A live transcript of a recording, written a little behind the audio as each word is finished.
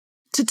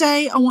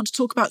Today, I want to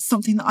talk about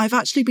something that I've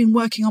actually been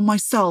working on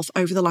myself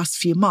over the last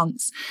few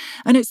months,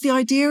 and it's the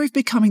idea of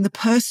becoming the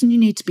person you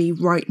need to be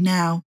right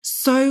now.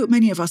 So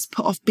many of us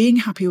put off being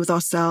happy with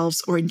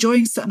ourselves or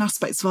enjoying certain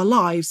aspects of our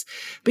lives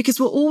because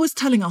we're always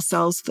telling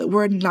ourselves that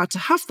we're only allowed to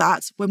have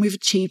that when we've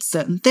achieved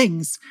certain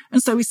things,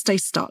 and so we stay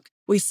stuck.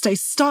 We stay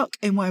stuck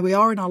in where we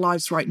are in our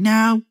lives right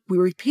now. We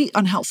repeat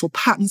unhelpful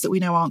patterns that we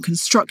know aren't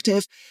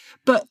constructive,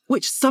 but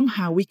which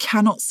somehow we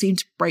cannot seem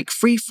to break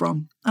free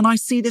from. And I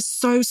see this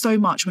so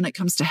much when it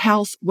comes to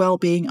health,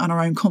 well-being, and our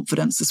own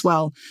confidence as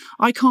well.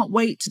 I can't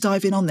wait to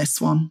dive in on this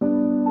one.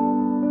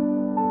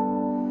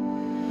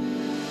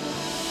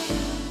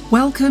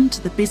 Welcome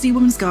to the Busy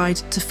Woman's Guide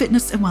to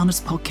Fitness and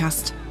Wellness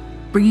podcast,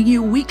 bringing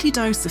you a weekly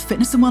dose of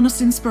fitness and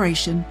wellness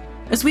inspiration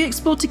as we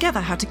explore together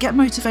how to get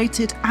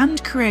motivated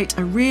and create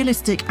a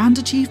realistic and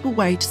achievable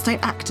way to stay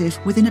active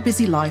within a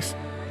busy life,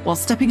 while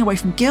stepping away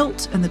from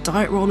guilt and the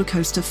diet roller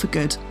coaster for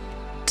good.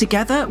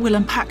 Together, we'll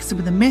unpack some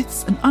of the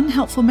myths and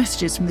unhelpful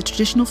messages from the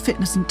traditional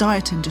fitness and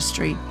diet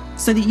industry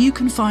so that you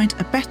can find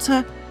a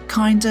better,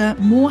 kinder,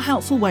 more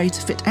helpful way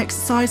to fit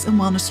exercise and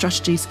wellness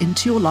strategies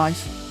into your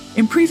life,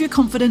 improve your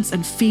confidence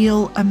and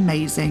feel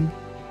amazing.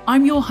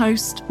 I'm your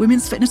host,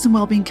 women's fitness and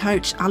wellbeing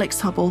coach Alex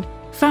Hubble,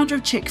 founder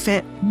of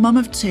ChickFit, mum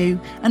of two,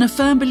 and a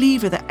firm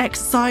believer that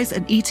exercise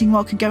and eating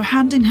well can go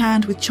hand in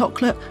hand with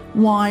chocolate,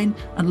 wine,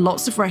 and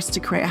lots of rest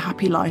to create a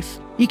happy life.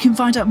 You can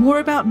find out more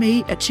about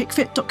me at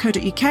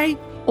chickfit.co.uk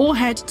or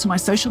head to my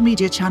social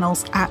media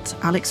channels at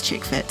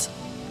AlexChickFit.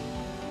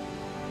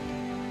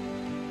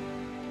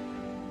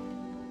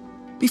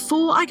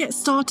 Before I get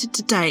started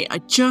today, I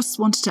just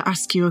wanted to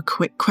ask you a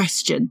quick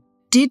question.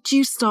 Did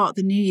you start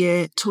the new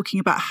year talking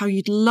about how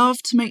you'd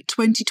love to make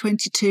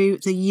 2022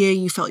 the year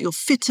you felt your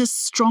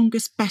fittest,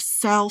 strongest, best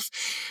self,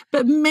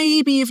 but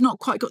maybe you've not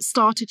quite got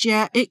started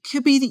yet? It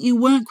could be that you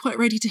weren't quite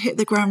ready to hit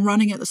the ground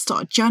running at the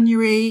start of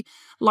January,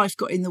 life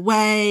got in the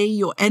way,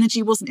 your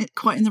energy wasn't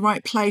quite in the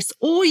right place,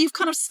 or you've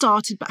kind of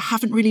started but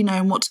haven't really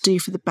known what to do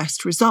for the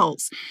best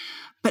results.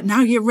 But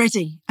now you're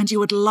ready and you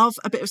would love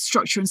a bit of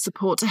structure and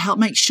support to help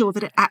make sure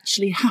that it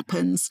actually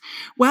happens.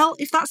 Well,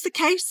 if that's the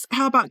case,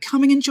 how about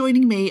coming and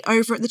joining me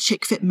over at the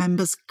ChickFit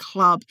Members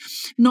Club?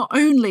 Not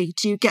only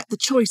do you get the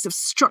choice of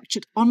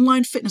structured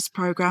online fitness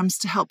programs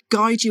to help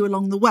guide you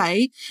along the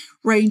way,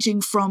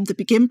 ranging from the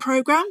Begin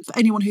program for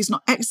anyone who's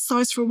not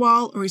exercised for a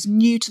while or is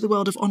new to the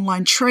world of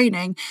online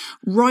training,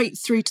 right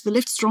through to the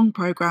Lift Strong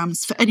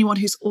programs for anyone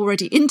who's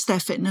already into their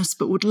fitness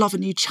but would love a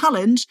new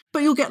challenge.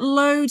 But you'll get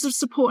loads of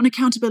support and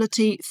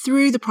accountability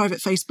through the private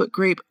Facebook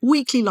group,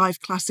 weekly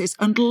live classes,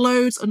 and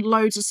loads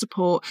of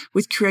support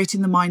with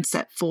creating the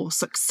mindset for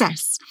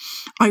success.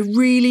 I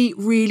really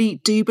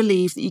do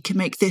believe that you can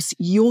make this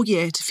your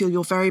year to feel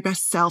your very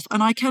best self,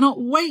 and I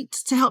cannot wait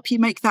to help you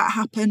make that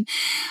happen.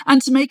 And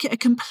to make it a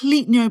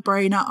complete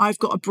no-brainer, I've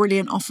got a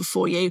brilliant offer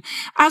for you.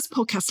 As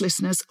podcast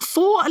listeners,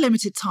 for a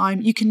limited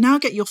time, you can now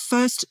get your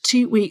first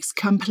 2 weeks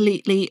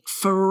completely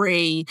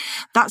free.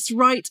 That's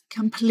right,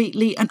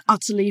 completely and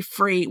utterly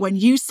free when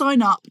you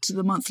sign up to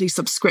the monthly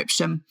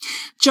subscription.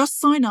 Just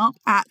sign up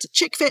at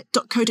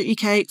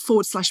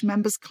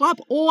chickfit.co.uk/members club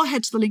or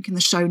head to the link in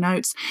the show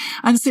notes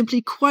and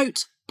simply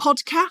quote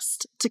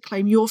podcast to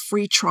claim your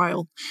free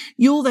trial.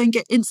 You'll then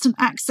get instant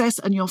access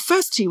and your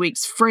first 2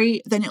 weeks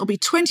free. Then it'll be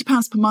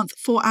 £20 per month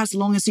for as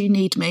long as you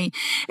need me.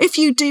 If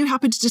you do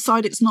happen to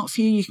decide it's not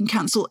for you, you can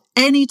cancel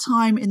any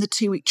time in the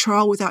 2-week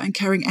trial without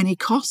incurring any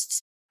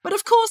costs. But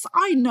of course,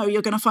 I know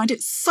you're going to find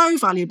it so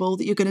valuable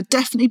that you're going to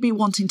definitely be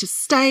wanting to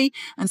stay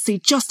and see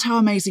just how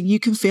amazing you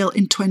can feel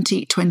in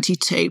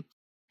 2022.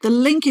 The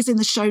link is in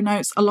the show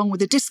notes along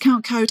with a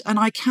discount code, and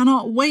I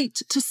cannot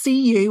wait to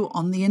see you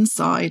on the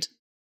inside.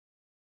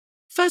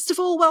 First of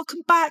all,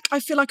 welcome back.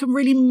 I feel like I'm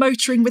really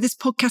motoring with this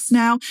podcast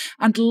now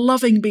and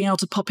loving being able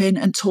to pop in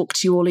and talk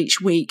to you all each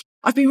week.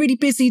 I've been really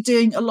busy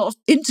doing a lot of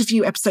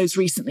interview episodes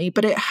recently,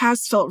 but it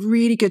has felt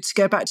really good to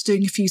go back to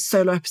doing a few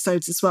solo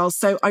episodes as well.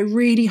 So I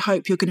really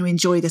hope you're going to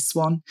enjoy this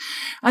one.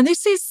 And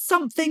this is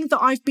something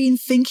that I've been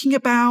thinking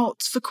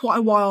about for quite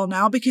a while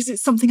now, because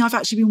it's something I've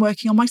actually been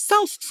working on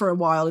myself for a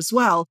while as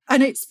well.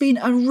 And it's been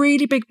a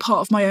really big part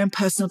of my own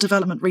personal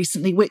development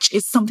recently, which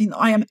is something that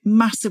I am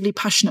massively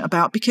passionate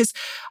about, because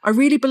I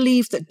really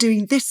believe that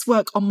doing this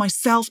work on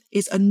myself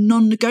is a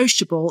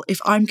non-negotiable if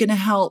I'm going to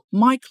help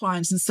my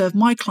clients and serve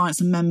my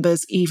clients and members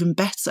even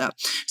better.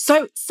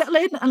 So settle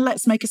in and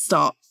let's make a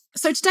start.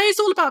 So today is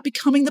all about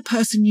becoming the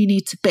person you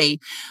need to be.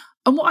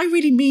 And what I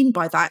really mean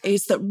by that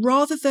is that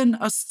rather than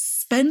us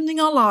spending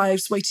our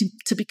lives waiting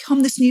to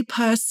become this new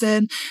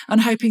person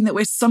and hoping that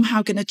we're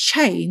somehow going to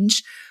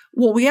change,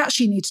 what we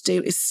actually need to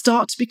do is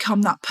start to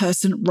become that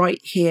person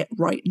right here,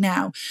 right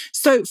now.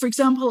 So, for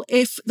example,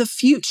 if the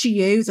future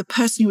you, the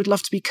person you would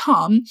love to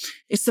become,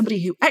 is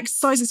somebody who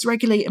exercises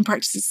regularly and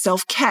practices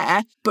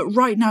self-care, but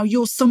right now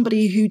you're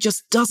somebody who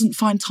just doesn't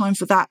find time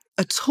for that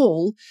at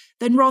all,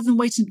 then rather than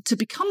waiting to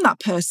become that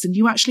person,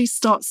 you actually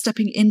start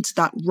stepping into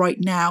that right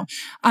now.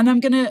 And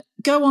I'm going to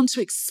go on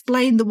to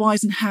explain the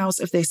whys and hows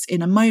of this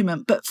in a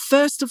moment. But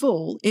first of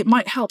all, it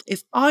might help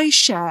if I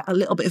share a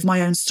little bit of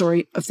my own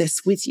story of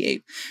this with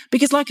you.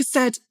 Because like I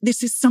said,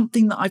 this is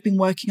something that I've been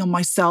working on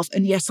myself.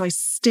 And yes, I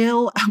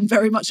still am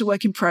very much a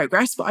work in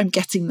progress, but I'm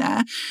getting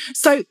there.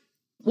 So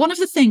one of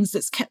the things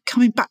that's kept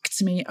coming back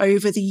to me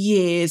over the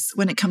years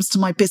when it comes to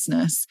my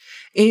business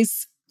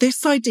is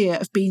this idea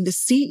of being the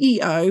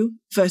CEO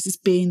versus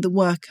being the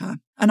worker.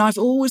 And I've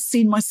always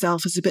seen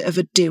myself as a bit of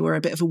a doer,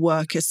 a bit of a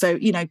worker. So,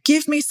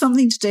 give me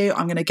something to do,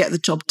 I'm going to get the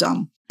job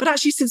done. But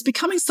actually, since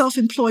becoming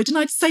self-employed, and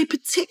I'd say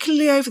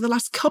particularly over the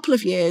last couple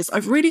of years,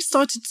 I've really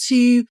started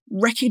to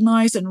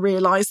recognize and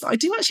realize that I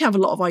do actually have a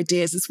lot of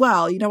ideas as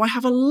well. I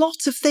have a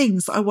lot of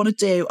things that I want to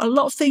do, a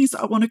lot of things that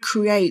I want to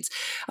create.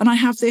 And I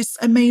have this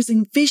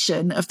amazing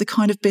vision of the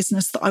kind of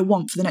business that I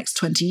want for the next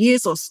 20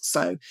 years or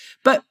so.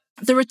 But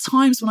there are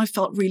times when I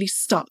felt really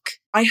stuck.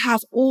 I have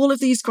all of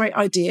these great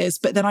ideas,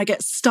 but then I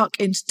get stuck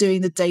into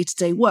doing the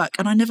day-to-day work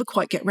and I never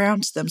quite get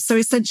round to them. So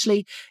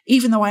essentially,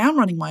 even though I am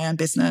running my own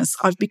business,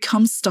 I've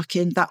become stuck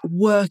in that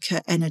worker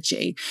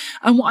energy.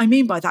 And what I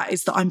mean by that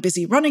is that I'm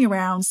busy running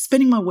around,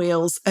 spinning my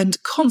wheels,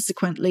 and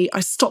consequently, I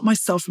stop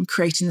myself from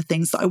creating the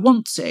things that I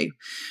want to.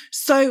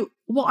 So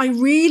what I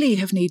really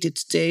have needed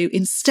to do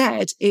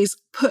instead is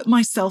put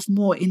myself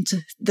more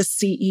into the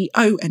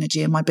CEO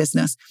energy in my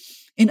business.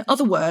 In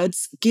other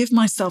words, give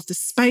myself the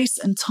space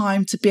and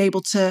time to be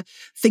able to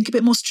think a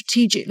bit more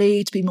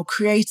strategically, to be more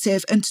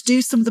creative, and to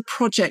do some of the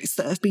projects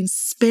that have been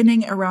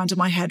spinning around in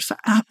my head for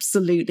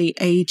absolutely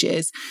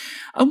ages.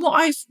 And what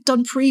I've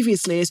done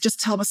previously is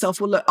just tell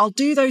myself, well, look, I'll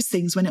do those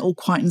things when it all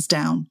quietens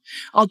down.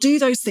 I'll do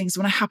those things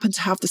when I happen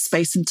to have the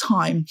space and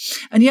time.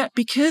 And yet,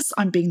 because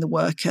I'm being the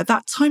worker,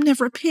 that time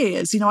never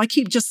appears. I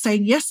keep just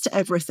saying yes to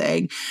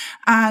everything,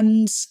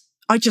 and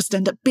I just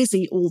end up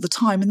busy all the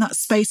time, and that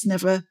space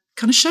never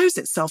kind of shows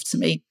itself to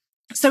me.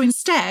 So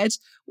instead,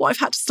 what I've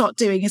had to start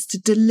doing is to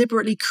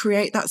deliberately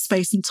create that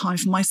space and time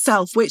for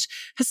myself, which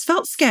has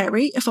felt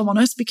scary, if I'm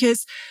honest,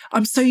 because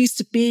I'm so used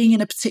to being in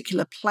a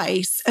particular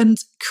place, and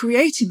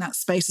creating that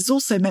space has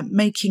also meant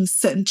making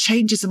certain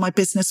changes in my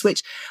business,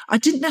 which I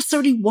didn't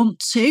necessarily want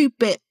to,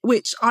 but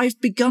which I've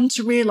begun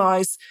to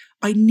realize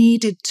I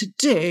needed to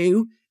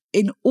do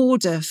in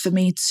order for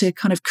me to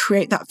kind of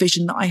create that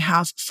vision that I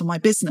have for my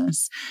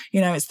business.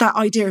 It's that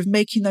idea of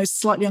making those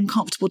slightly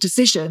uncomfortable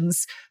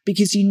decisions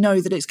because you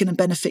know that it's going to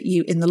benefit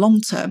you in the long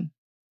term.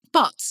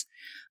 But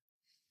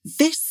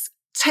this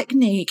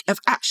technique of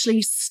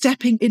actually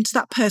stepping into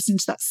that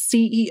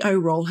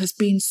CEO role has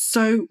been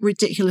so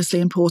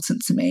ridiculously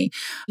important to me.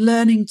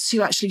 Learning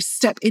to actually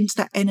step into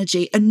that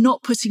energy and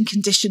not putting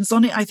conditions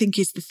on it, I think,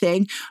 is the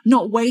thing.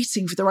 Not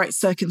waiting for the right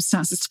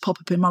circumstances to pop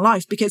up in my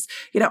life, because,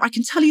 I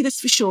can tell you this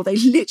for sure, they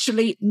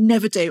literally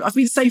never do. I've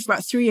been saying for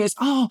about 3 years,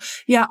 I'm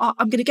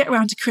going to get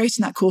around to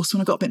creating that course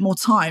when I've got a bit more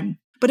time.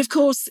 But of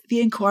course,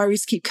 the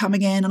inquiries keep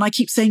coming in and I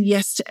keep saying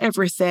yes to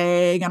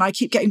everything, and I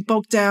keep getting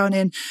bogged down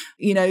in,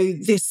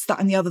 this, that,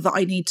 and the other that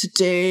I need to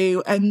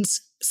do. And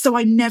so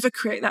I never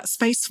create that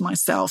space for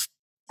myself.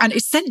 And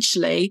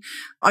essentially,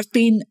 I've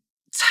been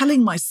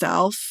telling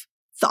myself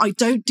that I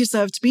don't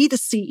deserve to be the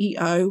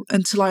CEO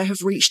until I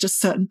have reached a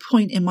certain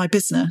point in my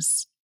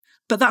business.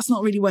 But that's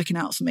not really working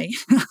out for me.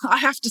 I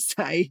have to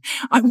say,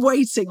 I'm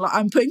waiting,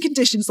 I'm putting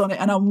conditions on it,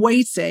 and I'm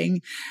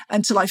waiting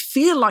until I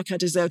feel like I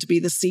deserve to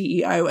be the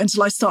CEO,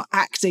 until I start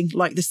acting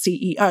like the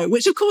CEO,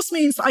 which of course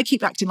means that I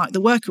keep acting like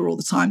the worker all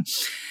the time.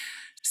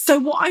 So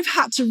what I've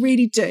had to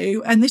really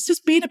do, and this has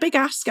been a big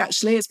ask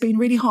actually, it's been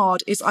really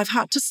hard, is I've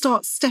had to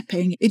start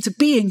stepping into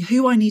being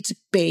who I need to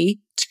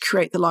be to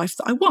create the life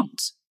that I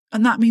want.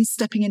 And that means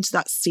stepping into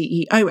that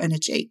CEO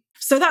energy.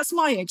 So that's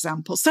my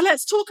example. So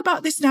let's talk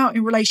about this now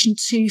in relation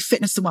to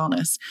fitness and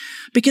wellness,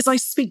 because I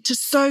speak to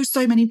so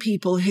many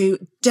people who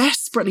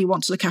desperately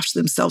want to look after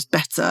themselves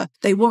better.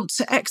 They want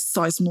to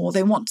exercise more.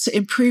 They want to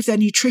improve their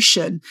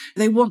nutrition.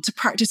 They want to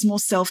practice more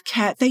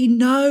self-care. They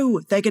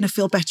know they're going to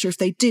feel better if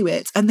they do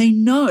it. And they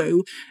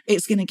know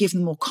it's going to give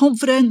them more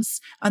confidence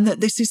and that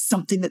this is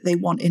something that they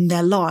want in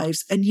their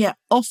lives. And yet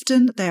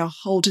often they are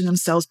holding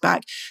themselves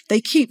back.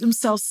 They keep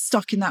themselves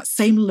stuck in that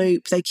same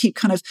loop. They keep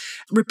kind of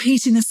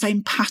repeating the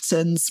same patterns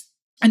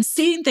and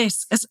seeing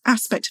this as an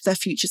aspect of their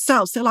future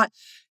selves. They're like,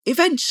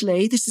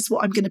 eventually this is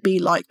what I'm going to be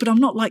like, but I'm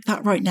not like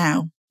that right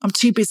now. I'm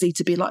too busy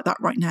to be like that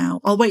right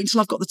now. I'll wait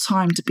until I've got the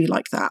time to be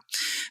like that.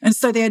 And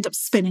so they end up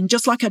spinning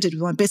just like I did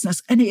with my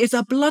business. And it is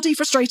a bloody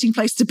frustrating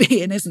place to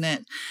be in, isn't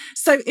it?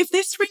 So if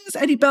this rings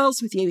any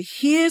bells with you,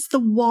 here's the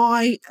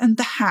why and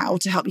the how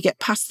to help you get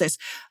past this.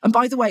 And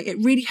by the way, it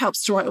really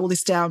helps to write all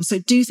this down. So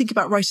do think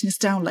about writing this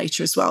down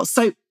later as well.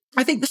 So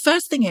I think the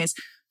first thing is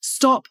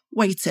stop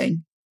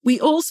waiting. We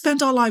all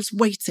spend our lives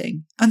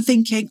waiting and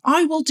thinking,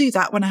 I will do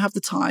that when I have the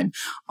time.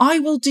 I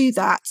will do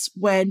that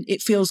when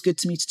it feels good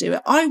to me to do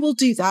it. I will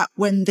do that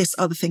when this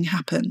other thing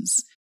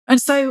happens. And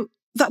so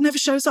that never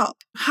shows up.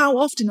 How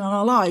often in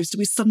our lives do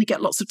we suddenly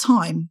get lots of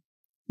time?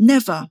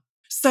 Never.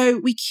 So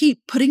we keep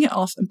putting it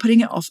off and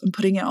putting it off and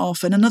putting it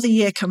off. And another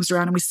year comes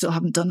around and we still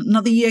haven't done it.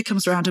 Another year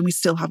comes around and we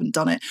still haven't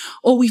done it.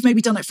 Or we've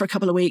maybe done it for a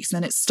couple of weeks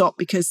and then it's stopped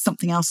because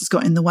something else has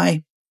got in the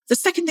way. The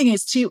second thing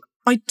is to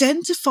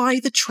identify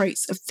the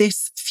traits of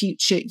this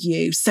future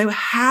you. So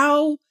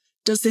how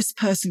does this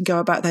person go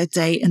about their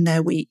day and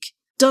their week?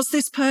 Does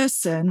this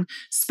person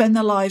spend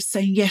their lives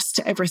saying yes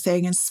to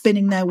everything and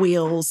spinning their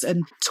wheels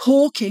and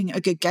talking a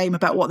good game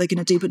about what they're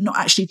going to do, but not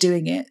actually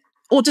doing it?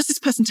 Or does this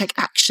person take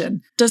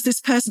action? Does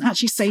this person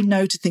actually say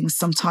no to things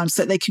sometimes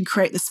so that they can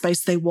create the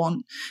space they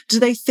want?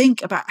 Do they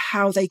think about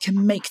how they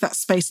can make that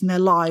space in their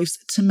lives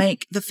to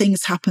make the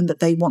things happen that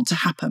they want to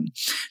happen?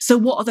 So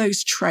what are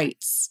those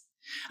traits?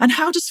 And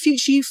how does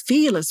future you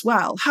feel as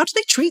well? How do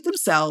they treat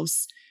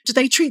themselves? Do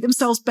they treat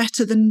themselves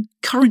better than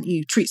current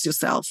you treats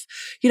yourself?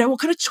 What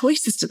kind of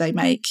choices do they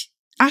make?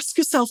 Ask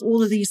yourself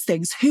all of these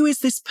things. Who is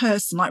this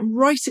person?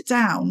 Write it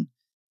down.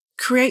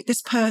 Create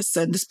this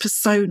person, this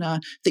persona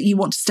that you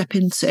want to step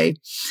into.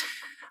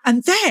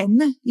 And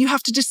then you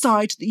have to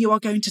decide that you are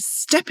going to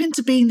step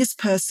into being this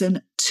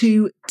person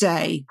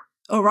today.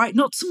 All right?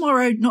 Not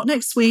tomorrow, not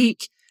next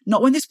week,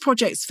 not when this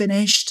project's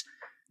finished,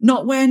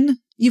 not when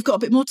you've got a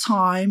bit more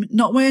time,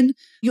 not when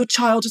your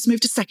child has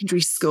moved to secondary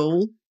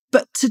school,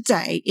 but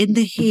today, in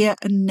the here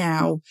and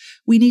now.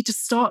 We need to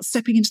start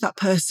stepping into that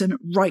person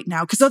right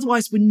now, because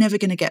otherwise we're never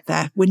going to get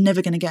there. We're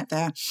never going to get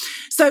there.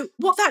 So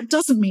what that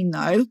doesn't mean,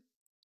 though,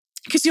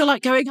 because you're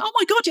going, oh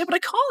my God, yeah, but I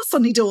can't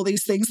suddenly do all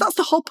these things. That's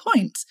the whole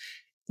point.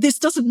 This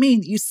doesn't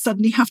mean that you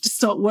suddenly have to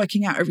start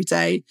working out every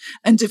day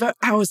and devote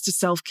hours to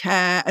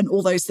self-care and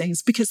all those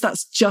things, because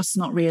that's just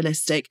not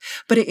realistic.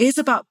 But it is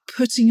about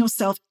putting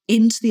yourself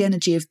into the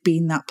energy of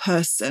being that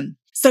person.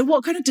 So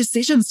what kind of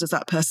decisions does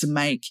that person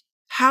make?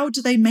 How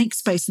do they make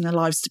space in their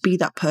lives to be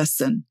that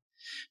person?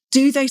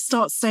 Do they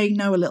start saying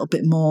no a little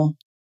bit more?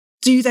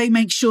 Do they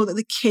make sure that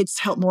the kids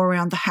help more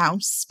around the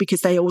house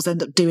because they always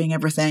end up doing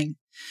everything?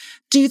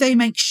 Do they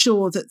make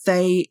sure that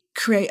they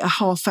create a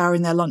half hour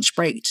in their lunch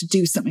break to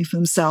do something for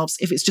themselves,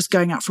 if it's just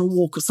going out for a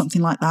walk or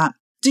something like that?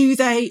 Do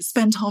they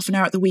spend half an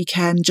hour at the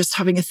weekend just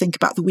having a think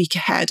about the week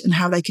ahead and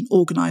how they can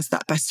organise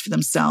that best for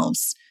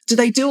themselves? Do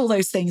they do all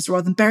those things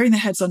rather than burying their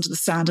heads under the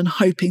sand and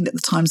hoping that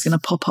the time's going to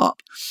pop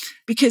up?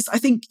 Because I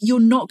think you're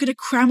not going to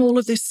cram all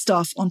of this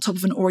stuff on top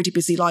of an already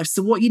busy life.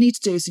 So what you need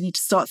to do is you need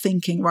to start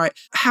thinking, right,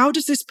 how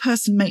does this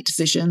person make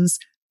decisions?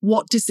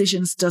 What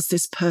decisions does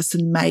this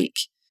person make?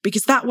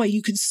 Because that way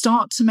you can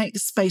start to make the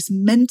space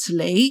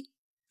mentally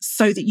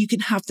so that you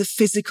can have the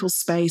physical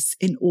space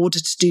in order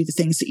to do the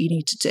things that you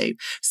need to do.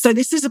 So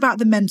this is about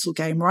the mental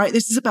game, right?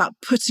 This is about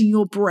putting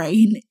your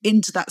brain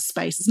into that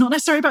space. It's not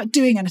necessarily about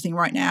doing anything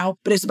right now,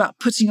 but it's about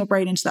putting your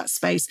brain into that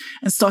space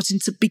and starting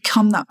to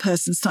become that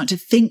person, starting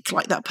to think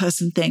like that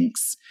person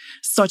thinks,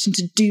 starting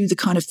to do the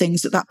kind of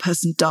things that that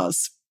person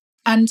does.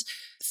 And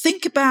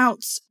think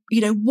about,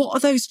 what are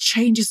those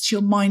changes to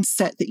your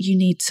mindset that you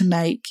need to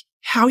make?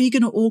 How are you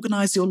going to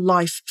organize your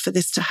life for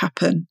this to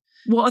happen?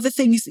 What are the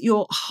things that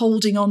you're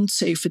holding on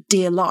to for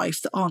dear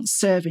life that aren't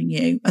serving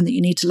you and that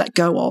you need to let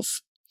go of?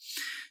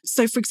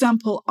 So, for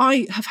example,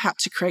 I have had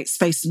to create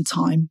space and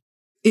time.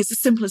 It's as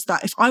simple as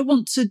that. If I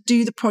want to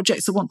do the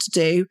projects I want to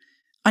do,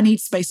 I need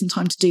space and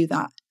time to do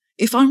that.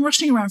 If I'm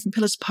rushing around from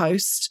pillar to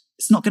post,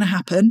 it's not going to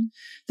happen.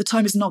 The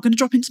time is not going to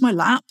drop into my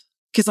lap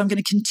because I'm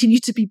going to continue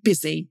to be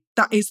busy.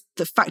 That is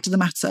the fact of the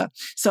matter.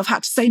 So I've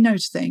had to say no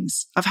to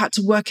things. I've had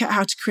to work out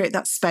how to create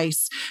that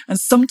space. And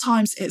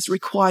sometimes it's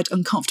required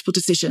uncomfortable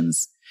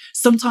decisions.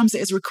 Sometimes it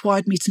has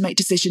required me to make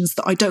decisions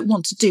that I don't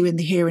want to do in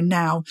the here and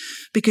now,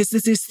 because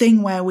there's this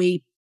thing where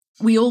we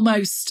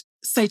almost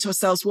say to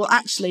ourselves, well,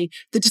 actually,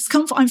 the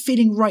discomfort I'm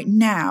feeling right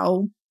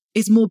now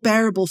is more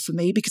bearable for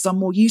me because I'm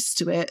more used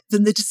to it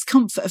than the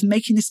discomfort of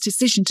making this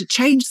decision to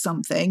change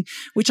something,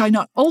 which I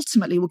know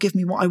ultimately will give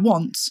me what I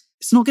want.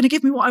 It's not going to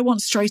give me what I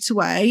want straight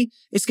away.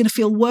 It's going to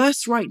feel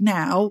worse right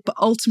now, but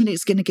ultimately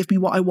it's going to give me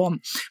what I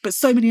want. But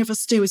so many of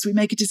us do is we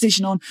make a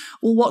decision on,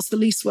 well, what's the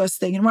least worst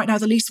thing? And right now,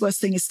 the least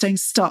worst thing is staying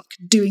stuck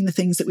doing the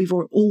things that we've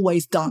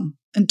always done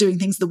and doing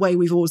things the way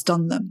we've always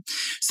done them.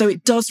 So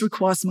it does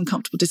require some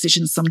uncomfortable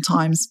decisions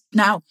sometimes.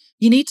 Now,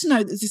 you need to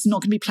know that this is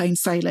not going to be plain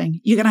sailing.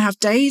 You're going to have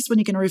days when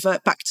you're going to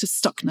revert back to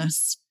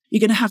stuckness.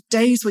 You're going to have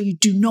days where you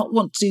do not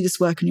want to do this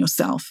work on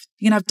yourself.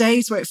 You're going to have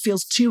days where it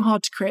feels too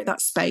hard to create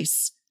that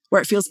space,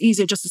 where it feels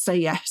easier just to say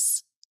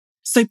yes.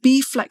 So be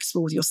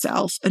flexible with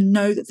yourself and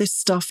know that this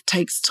stuff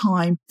takes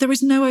time. There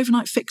is no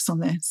overnight fix on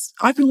this.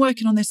 I've been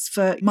working on this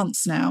for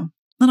months now,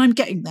 and I'm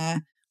getting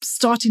there,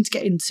 starting to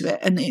get into it,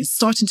 and it's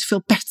starting to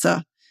feel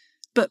better.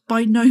 But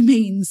by no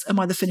means am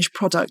I the finished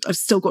product. I've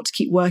still got to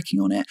keep working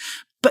on it.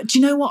 But do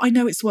you know what? I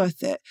know it's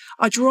worth it.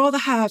 I'd rather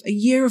have a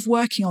year of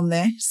working on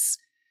this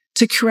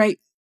to create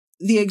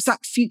the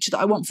exact future that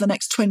I want for the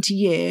next 20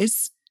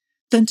 years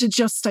than to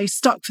just stay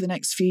stuck for the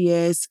next few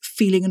years,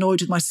 feeling annoyed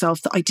with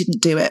myself that I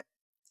didn't do it.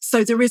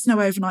 So there is no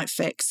overnight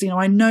fix.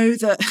 I know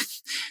that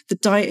the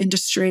diet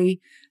industry,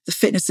 the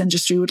fitness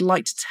industry would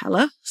like to tell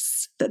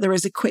us that there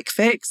is a quick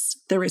fix.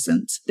 There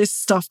isn't. This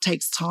stuff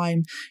takes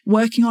time.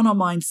 Working on our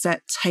mindset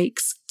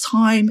takes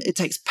time. It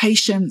takes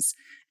patience.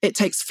 It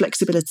takes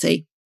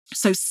flexibility.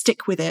 So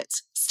stick with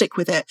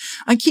it,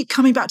 and keep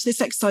coming back to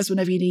this exercise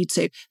whenever you need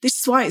to. This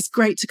is why it's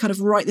great to kind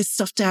of write this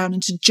stuff down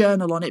and to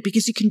journal on it,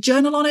 because you can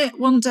journal on it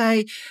one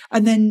day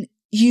and then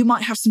you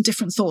might have some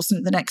different thoughts on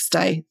it the next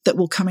day that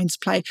will come into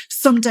play.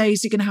 Some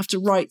days you're going to have to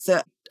write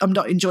that I'm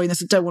not enjoying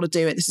this, I don't want to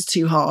do it, this is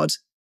too hard.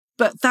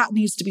 But that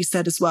needs to be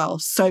said as well.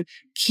 So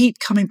keep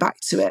coming back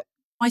to it.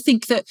 I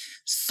think that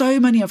so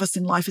many of us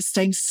in life are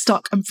staying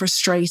stuck and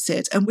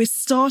frustrated, and we're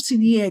starting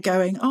the year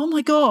going, oh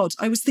my God,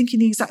 I was thinking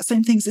the exact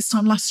same things this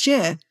time last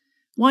year.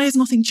 Why has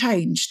nothing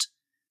changed?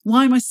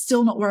 Why am I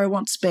still not where I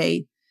want to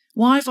be?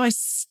 Why have I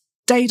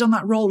stayed on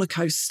that roller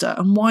coaster,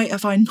 and why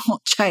have I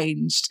not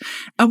changed?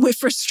 And we're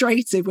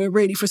frustrated. We're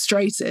really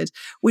frustrated.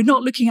 We're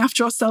not looking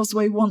after ourselves the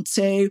way we want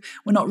to.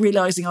 We're not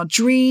realizing our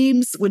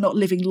dreams. We're not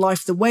living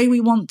life the way we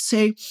want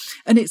to.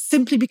 And it's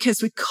simply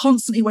because we're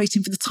constantly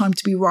waiting for the time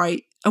to be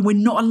right, and we're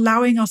not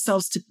allowing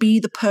ourselves to be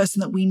the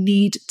person that we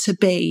need to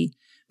be.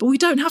 But we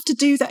don't have to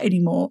do that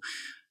anymore.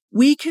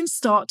 We can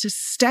start to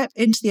step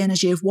into the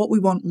energy of what we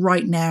want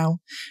right now.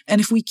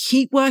 And if we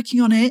keep working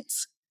on it,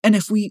 and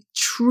if we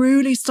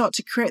truly start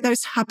to create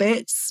those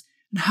habits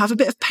and have a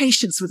bit of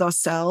patience with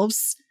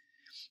ourselves,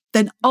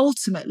 then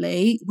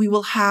ultimately we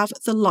will have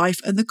the life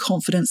and the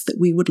confidence that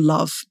we would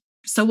love.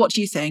 So what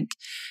do you think?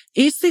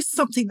 Is this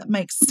something that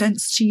makes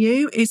sense to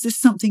you? Is this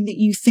something that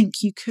you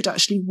think you could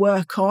actually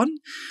work on?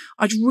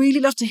 I'd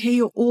really love to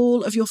hear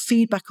all of your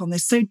feedback on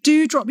this. So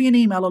do drop me an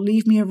email or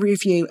leave me a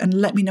review and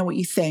let me know what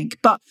you think.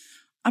 But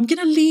I'm going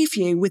to leave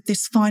you with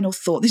this final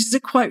thought. This is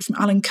a quote from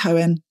Alan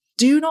Cohen.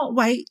 Do not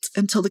wait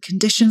until the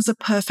conditions are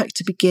perfect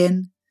to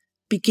begin.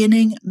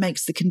 Beginning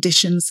makes the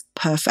conditions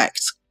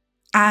perfect.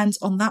 And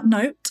on that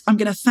note, I'm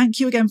going to thank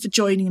you again for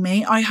joining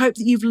me. I hope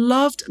that you've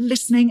loved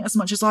listening as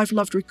much as I've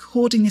loved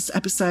recording this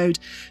episode.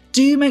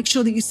 Do make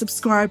sure that you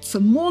subscribe for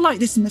more like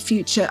this in the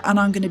future, and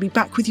I'm going to be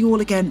back with you all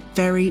again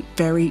very,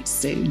 very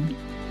soon.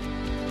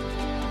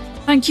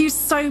 Thank you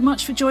so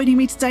much for joining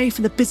me today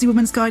for the Busy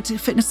Woman's Guide to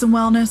Fitness and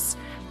Wellness.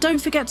 Don't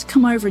forget to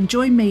come over and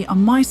join me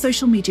on my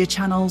social media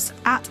channels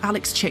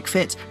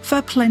 @AlexChickFit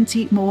for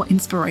plenty more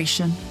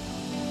inspiration.